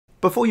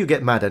Before you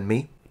get mad at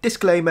me,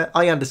 disclaimer,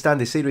 I understand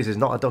this series is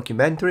not a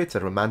documentary, it's a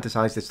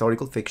romanticized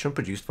historical fiction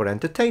produced for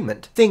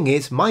entertainment. Thing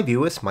is, my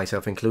viewers,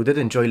 myself included,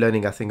 enjoy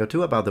learning a thing or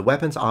two about the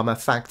weapons, armor,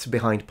 facts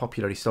behind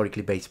popular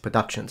historically based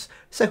productions.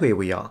 So here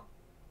we are.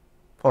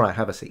 Alright,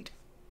 have a seat.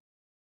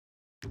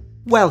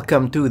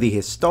 Welcome to the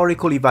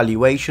historical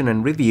evaluation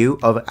and review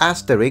of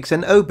Asterix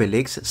and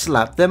Obelix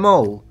Slap Them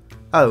All.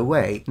 Oh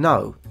wait,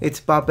 no, it's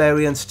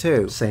Barbarians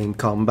 2. Same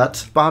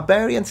combat.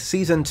 Barbarians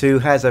Season 2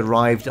 has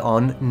arrived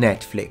on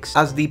Netflix.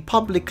 As the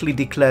publicly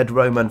declared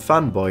Roman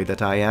fanboy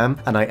that I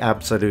am, and I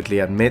absolutely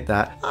admit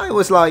that, I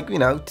was like, you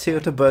know,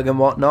 Teutoburgh and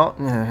whatnot.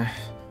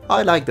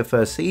 I liked the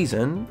first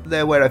season,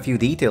 there were a few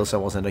details I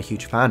wasn't a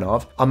huge fan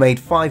of. I made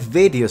 5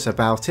 videos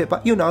about it,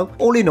 but you know,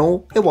 all in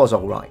all, it was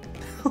alright.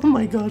 Oh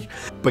my gosh.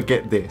 But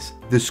get this,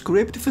 the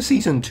script for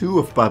Season 2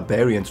 of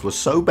Barbarians was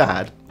so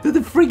bad that the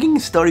frigging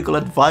historical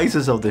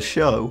advisors of the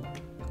show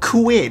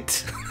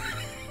quit.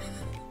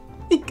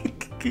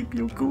 Keep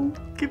your cool,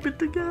 keep it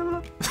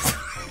together.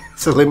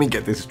 So let me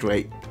get this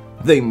straight.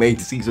 They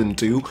made Season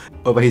 2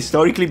 of a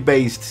historically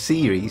based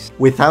series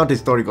without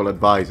historical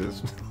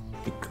advisors.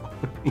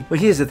 But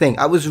here's the thing,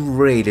 I was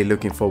really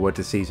looking forward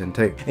to Season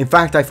 2. In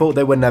fact, I thought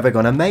they were never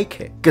gonna make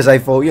it. Because I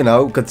thought, you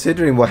know,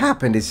 considering what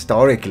happened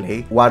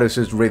historically,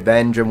 Varus's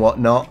revenge and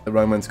whatnot, the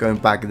Romans going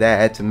back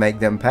there to make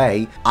them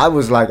pay, I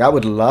was like, I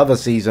would love a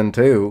Season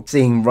 2,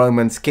 seeing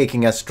Romans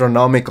kicking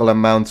astronomical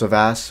amounts of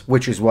ass,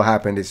 which is what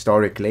happened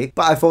historically.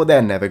 But I thought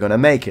they're never gonna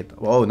make it.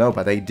 Oh no,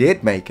 but they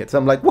did make it. So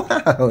I'm like,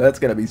 wow, that's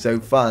gonna be so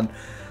fun.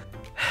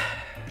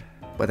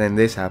 But then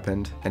this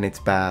happened, and it's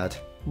bad.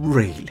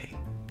 Really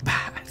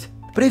bad.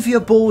 But if you're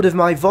bored of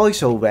my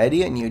voice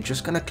already and you're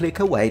just gonna click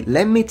away,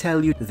 let me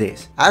tell you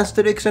this.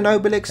 Asterix and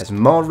Obelix has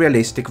more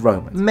realistic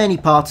Romans. Many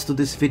parts to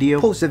this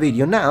video. Pause the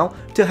video now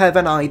to have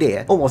an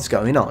idea of what's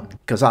going on,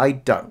 because I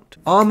don't.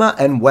 Armor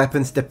and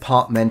weapons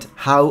department,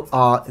 how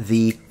are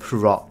the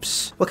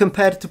props? Well,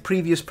 compared to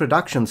previous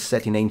productions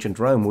set in ancient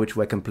Rome, which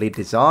were complete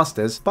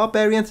disasters,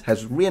 Barbarians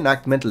has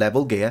reenactment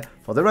level gear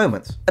for the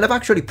Romans. And I've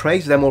actually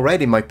praised them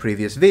already in my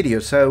previous video,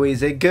 so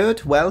is it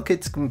good? Well,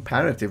 it's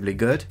comparatively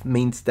good.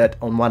 Means that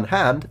on one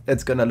hand,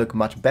 it's gonna look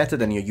much better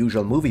than your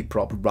usual movie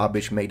prop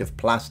rubbish made of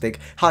plastic,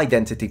 high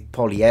density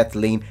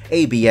polyethylene,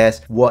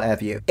 ABS, what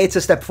have you. It's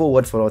a step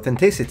forward for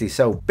authenticity,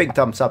 so big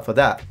thumbs up for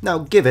that. Now,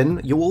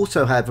 given you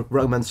also have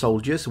Roman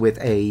soldiers with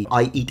a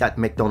I eat at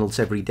McDonald's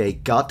every day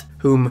gut,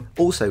 whom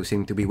also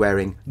seem to be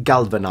wearing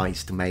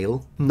galvanized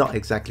mail. Not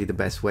exactly the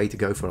best way to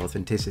go for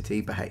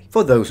authenticity, but hey.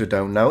 For those who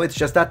don't know, it's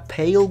just that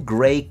pale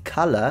grey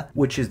colour,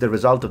 which is the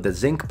result of the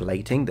zinc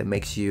plating that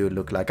makes you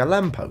look like a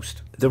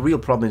lamppost. The real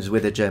problem is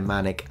with the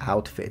Germanic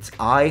outfits.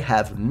 I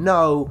have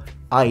no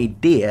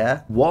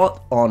idea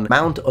what on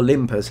Mount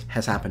Olympus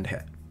has happened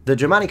here. The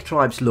Germanic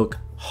tribes look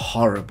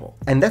horrible.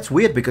 And that's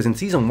weird because in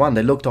Season 1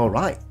 they looked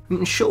alright.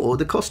 Sure,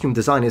 the costume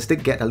designers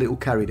did get a little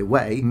carried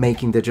away,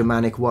 making the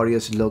Germanic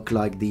warriors look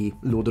like the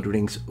Lord of the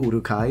Rings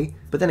Uruk-hai.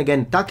 But then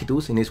again,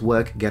 Tacitus in his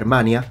work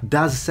Germania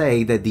does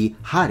say that the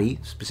Hari,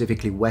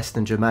 specifically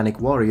Western Germanic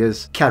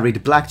warriors,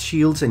 carried black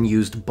shields and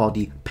used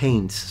body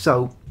paints.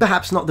 So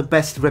perhaps not the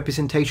best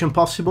representation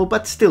possible,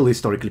 but still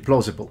historically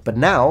plausible. But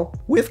now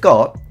we've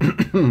got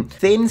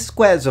thin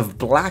squares of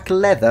black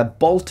leather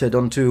bolted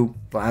onto,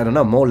 I don't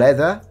know, more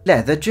leather?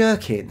 Leather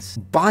jerkins,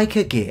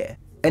 biker gear.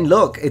 And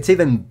look, it's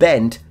even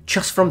bent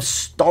just from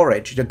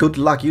storage. Good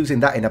luck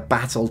using that in a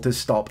battle to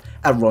stop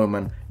a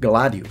Roman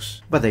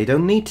gladius. But they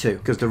don't need to,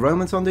 because the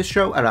Romans on this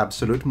show are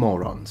absolute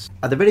morons.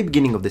 At the very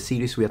beginning of the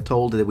series we are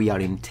told that we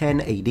are in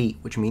 10 AD,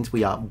 which means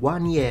we are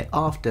 1 year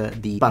after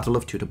the Battle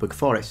of Teutoburgh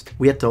Forest.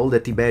 We are told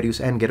that Tiberius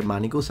and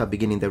Germanicus are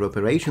beginning their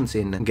operations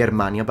in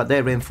Germania, but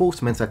their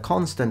reinforcements are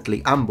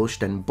constantly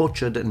ambushed and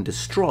butchered and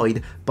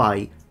destroyed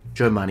by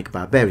Germanic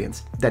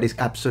barbarians. That is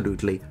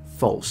absolutely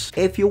false.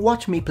 If you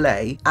watch me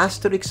play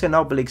Asterix and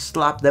Obelix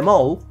Slap Them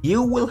All,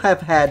 you will have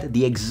had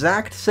the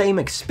exact same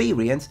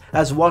experience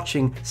as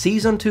watching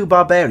Season 2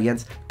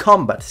 Barbarians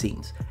combat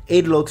scenes.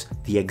 It looks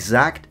the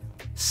exact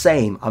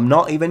same. I'm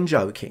not even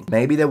joking.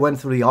 Maybe they went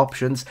through the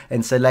options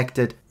and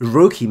selected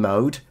rookie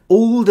mode.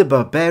 All the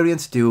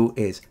Barbarians do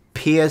is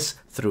pierce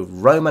through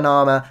Roman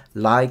armor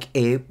like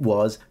it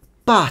was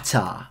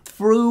butter.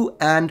 Through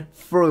and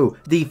through.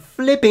 The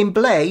flipping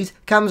blade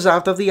comes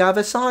out of the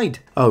other side.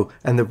 Oh,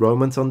 and the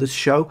Romans on this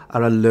show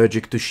are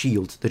allergic to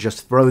shields. They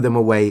just throw them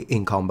away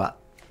in combat.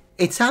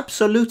 It's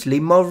absolutely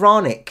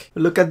moronic.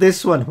 Look at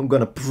this one. I'm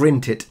gonna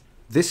print it.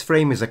 This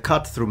frame is a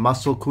cut through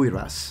muscle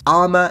cuirass.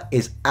 Armor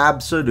is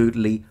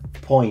absolutely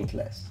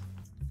pointless.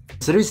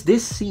 So there's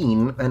this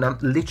scene, and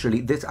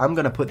I'm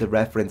gonna put the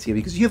reference here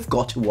because you've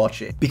got to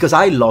watch it. Because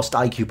I lost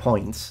IQ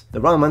points. The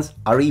Romans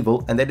are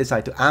evil and they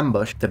decide to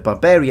ambush the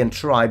barbarian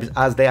tribes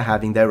as they're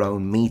having their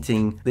own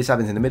meeting. This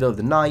happens in the middle of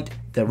the night.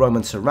 The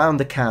Romans surround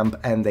the camp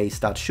and they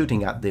start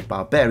shooting at the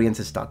barbarians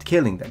and start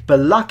killing them. But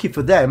lucky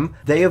for them,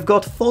 they have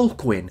got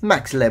Fulquin,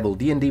 max level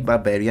D&D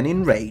barbarian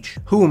in rage,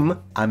 whom,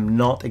 I'm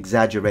not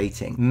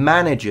exaggerating,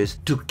 manages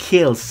to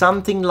kill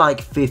something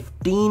like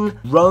 15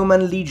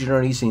 Roman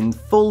legionaries in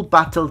full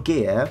battle gear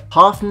gear,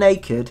 half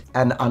naked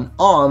and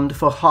unarmed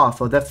for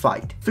half of the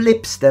fight,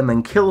 flips them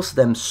and kills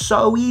them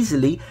so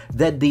easily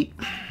that the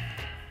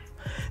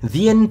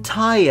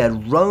entire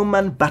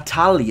Roman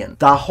battalion,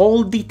 the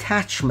whole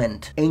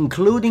detachment,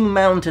 including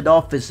mounted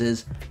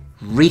officers,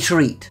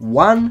 retreat.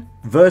 1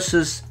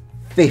 versus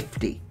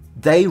 50.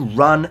 They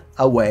run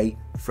away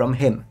from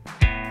him.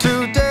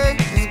 Today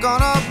is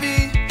gonna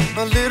be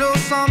a little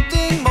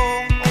something more.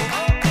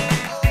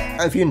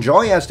 If you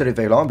enjoy History of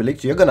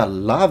Obelix, you're gonna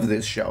love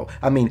this show.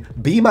 I mean,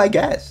 be my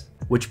guest.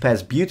 Which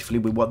pairs beautifully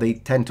with what they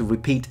tend to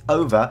repeat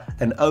over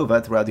and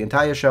over throughout the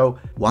entire show.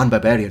 1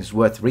 barbarian is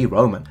worth 3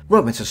 Roman.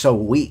 Romans are so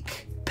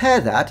weak. Pair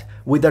that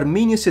with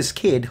Arminius'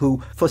 kid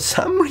who, for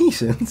some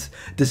reasons,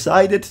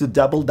 decided to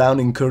double down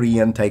in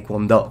Korean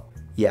Taekwondo.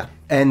 Yeah.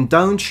 And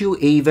don't you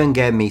even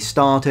get me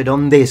started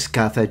on this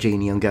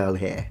Carthaginian girl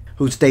here,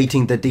 who's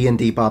dating the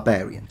D&D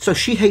barbarian. So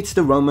she hates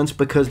the Romans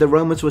because the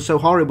Romans were so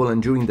horrible,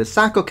 and during the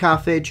sack of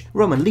Carthage,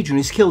 Roman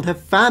legionaries killed her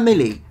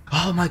family.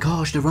 Oh my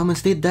gosh, the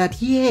Romans did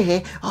that?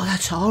 Yeah. Oh,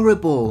 that's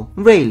horrible.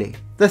 Really?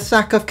 The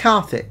sack of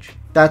Carthage?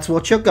 That's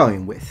what you're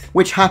going with.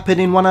 Which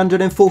happened in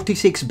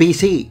 146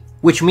 BC.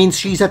 Which means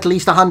she's at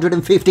least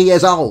 150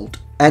 years old.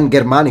 And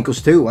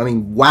Germanicus too. I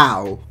mean,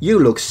 wow. You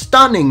look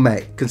stunning,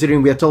 mate.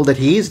 Considering we are told that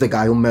he is the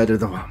guy who murdered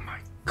the... Oh my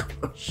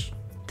gosh.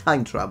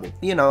 Time travel.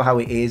 You know how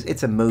it is.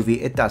 It's a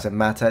movie. It doesn't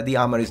matter. The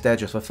armor is there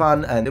just for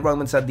fun, and the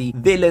Romans are the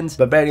villains,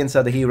 barbarians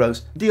are the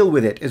heroes. Deal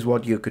with it, is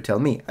what you could tell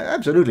me.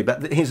 Absolutely,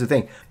 but here's the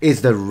thing.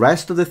 Is the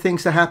rest of the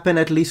things that happen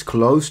at least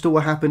close to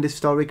what happened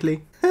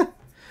historically?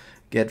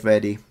 Get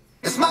ready.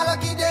 It's my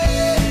lucky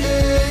day.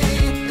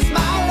 It's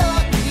my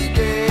lucky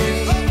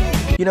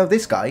day. You know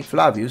this guy,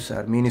 Flavius,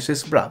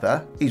 Arminius'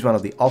 brother, he's one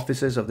of the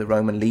officers of the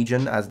Roman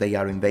legion as they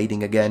are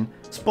invading again.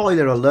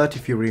 Spoiler alert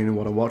if you really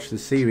want to watch the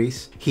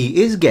series.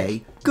 He is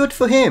gay. Good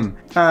for him.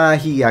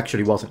 He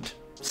actually wasn't.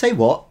 Say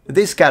what?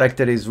 This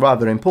character is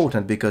rather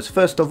important because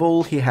first of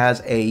all he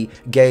has a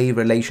gay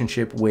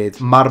relationship with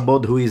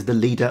Marbod, who is the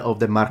leader of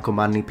the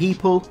Marcomanni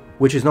people,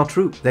 which is not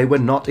true. They were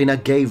not in a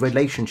gay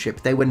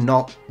relationship. They were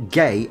not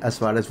gay as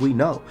far as we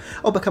know.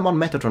 Oh, but come on,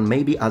 Metatron,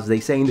 maybe as they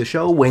say in the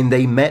show, when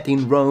they met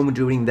in Rome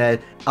during their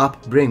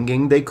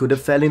upbringing, they could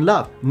have fell in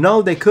love.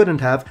 No, they couldn't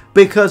have,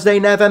 because they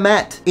never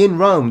met in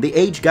Rome. The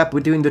age gap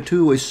between the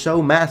two is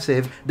so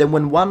massive that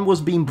when one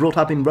was being brought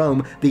up in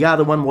Rome, the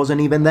other one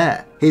wasn't even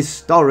there.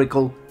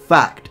 Historical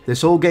fact.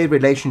 This whole gay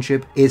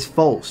relationship is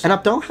false. And I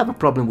don't have a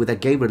problem with a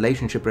gay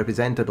relationship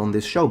represented on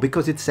this show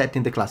because it's set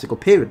in the classical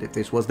period. If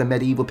this was the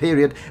medieval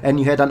period and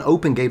you had an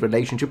open gay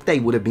relationship, they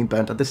would have been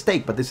burnt at the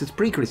stake, but this is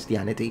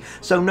pre-Christianity,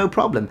 so no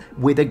problem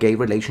with a gay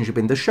relationship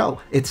in the show.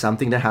 It's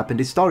something that happened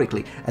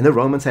historically, and the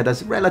Romans had a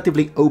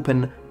relatively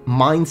open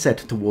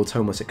mindset towards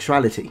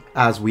homosexuality,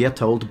 as we are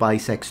told by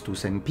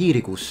Sextus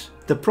Empiricus.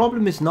 The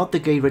problem is not the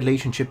gay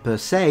relationship per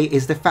se,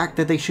 is the fact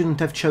that they shouldn't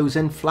have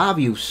chosen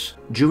Flavius.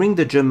 During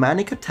the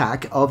Germanic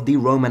attack of the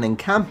Roman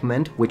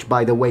encampment, which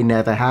by the way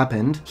never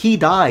happened, he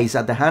dies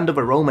at the hand of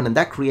a Roman, and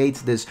that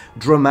creates this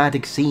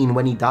dramatic scene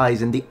when he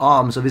dies in the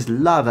arms of his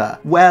lover.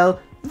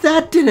 Well,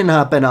 that didn't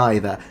happen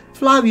either.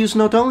 Flavius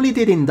not only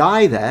didn't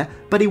die there,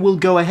 but he will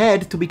go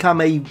ahead to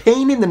become a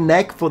pain in the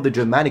neck for the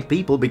Germanic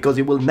people because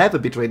he will never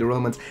betray the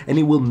Romans and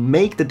he will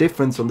make the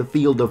difference on the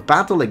field of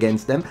battle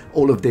against them.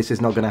 All of this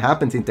is not going to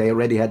happen since they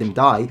already had him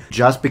die,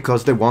 just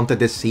because they wanted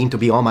this scene to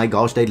be, oh my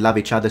gosh, they love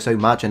each other so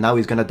much and now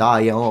he's going to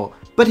die, oh.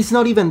 But it's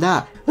not even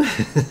that.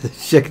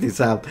 Check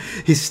this out.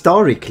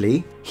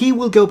 Historically, he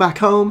will go back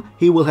home,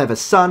 he will have a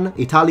son,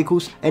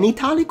 Italicus, and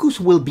Italicus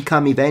will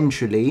become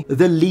eventually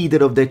the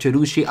leader of the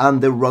Cherusci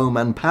under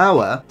Roman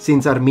power,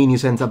 since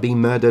Arminius ends up being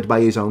murdered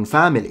by his own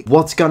family.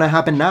 What's gonna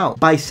happen now?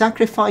 By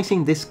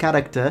sacrificing this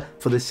character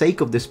for the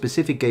sake of the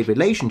specific gay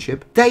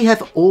relationship, they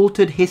have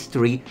altered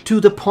history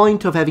to the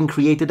point of having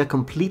created a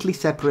completely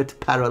separate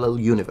parallel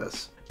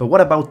universe. But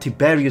what about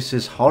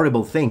Tiberius's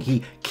horrible thing?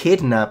 He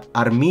kidnapped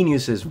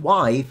Arminius's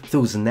wife,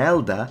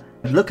 Thusnelda.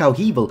 Look how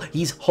evil,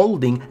 he's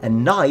holding a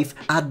knife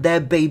at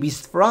their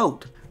baby's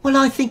throat. Well,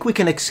 I think we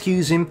can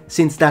excuse him,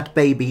 since that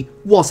baby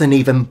wasn't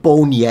even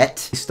born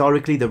yet.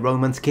 Historically, the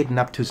Romans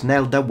kidnapped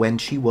Thusnelda when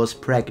she was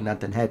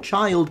pregnant, and her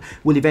child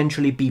will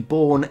eventually be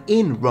born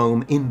in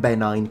Rome in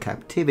benign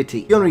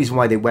captivity. The only reason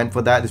why they went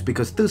for that is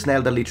because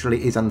Thusnelda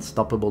literally is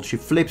unstoppable. She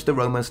flips the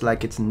Romans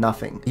like it's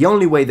nothing. The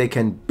only way they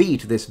can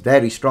beat this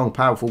very strong,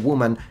 powerful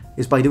woman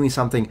is by doing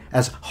something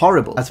as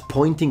horrible as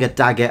pointing a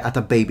dagger at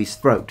a baby's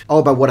throat.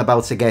 Oh, but what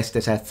about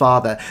Segestes, her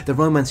father? The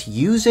Romans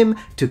use him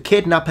to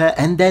kidnap her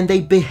and then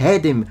they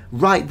behead him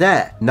right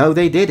there. No,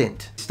 they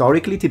didn't.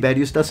 Historically,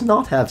 Tiberius does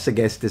not have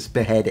Segestes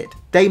beheaded.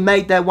 They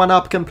made that one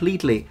up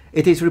completely.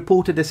 It is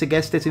reported that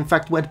Segestes in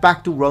fact went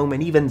back to Rome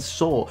and even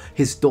saw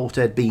his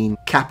daughter being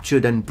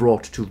captured and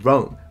brought to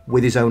Rome.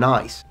 with his own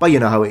eyes. But you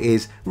know how it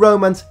is.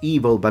 Romans,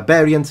 evil,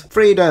 barbarians,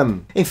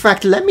 freedom. In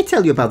fact, let me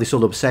tell you about this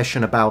whole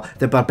obsession about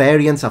the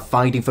barbarians are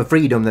fighting for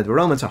freedom, that the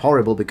Romans are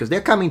horrible because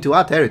they're coming to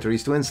our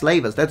territories to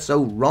enslave us. That's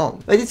so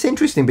wrong. But it's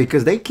interesting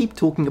because they keep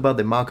talking about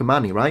the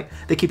Marcomanni, right?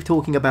 They keep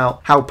talking about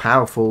how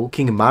powerful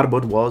King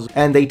Marbod was,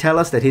 and they tell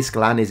us that his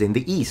clan is in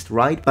the east,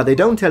 right? But they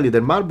don't tell you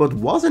that Marbod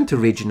wasn't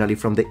originally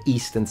from the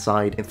eastern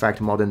side, in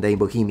fact modern-day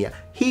Bohemia.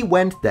 He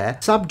went there,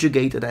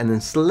 subjugated and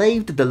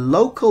enslaved the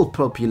local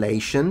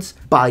populations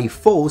by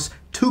force,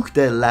 took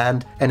their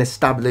land and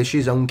established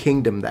his own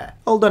kingdom there.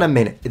 Hold on a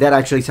minute, that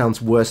actually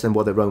sounds worse than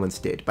what the Romans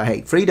did, but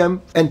hey,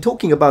 freedom. And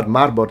talking about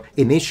Marbod,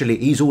 initially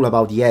he's all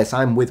about, yes,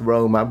 I'm with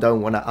Rome, I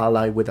don't want to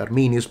ally with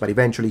Arminius, but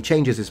eventually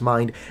changes his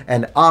mind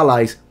and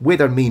allies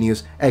with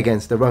Arminius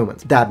against the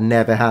Romans. That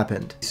never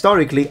happened.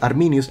 Historically,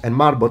 Arminius and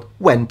Marbod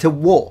went to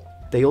war.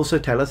 They also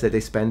tell us that they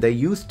spent their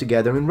youth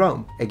together in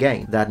Rome.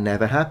 Again, that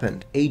never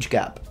happened. Age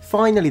gap.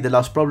 Finally, the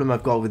last problem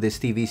I've got with this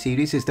TV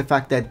series is the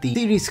fact that the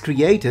series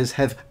creators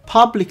have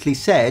publicly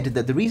said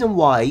that the reason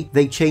why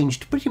they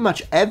changed pretty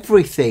much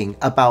everything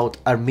about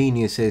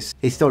Arminius's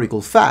historical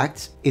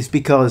facts is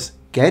because,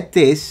 get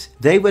this,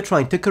 they were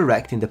trying to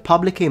correct in the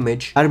public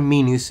image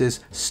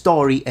Arminius's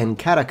story and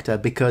character,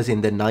 because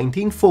in the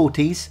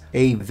 1940s,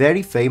 a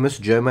very famous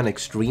German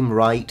extreme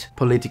right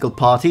political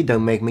party,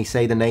 don't make me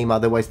say the name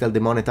otherwise they'll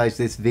demonetize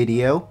this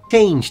video,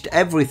 changed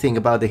everything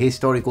about the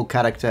historical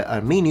character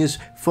Arminius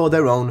for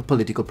their own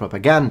political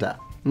propaganda.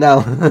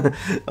 Now,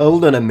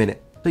 hold on a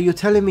minute. So you're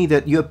telling me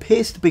that you're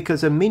pissed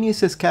because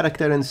Arminius'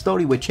 character and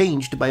story were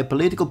changed by a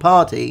political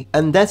party,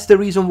 and that's the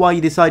reason why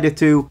you decided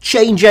to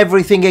change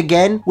everything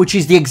again, which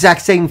is the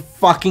exact same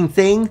fucking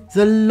thing?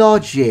 The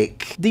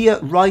logic. Dear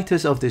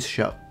writers of this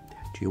show,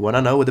 do you want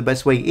to know what the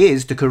best way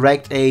is to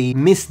correct a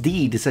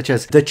misdeed such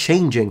as the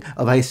changing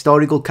of a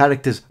historical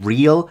character's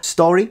real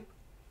story?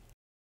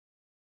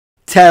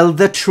 Tell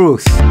the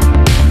truth.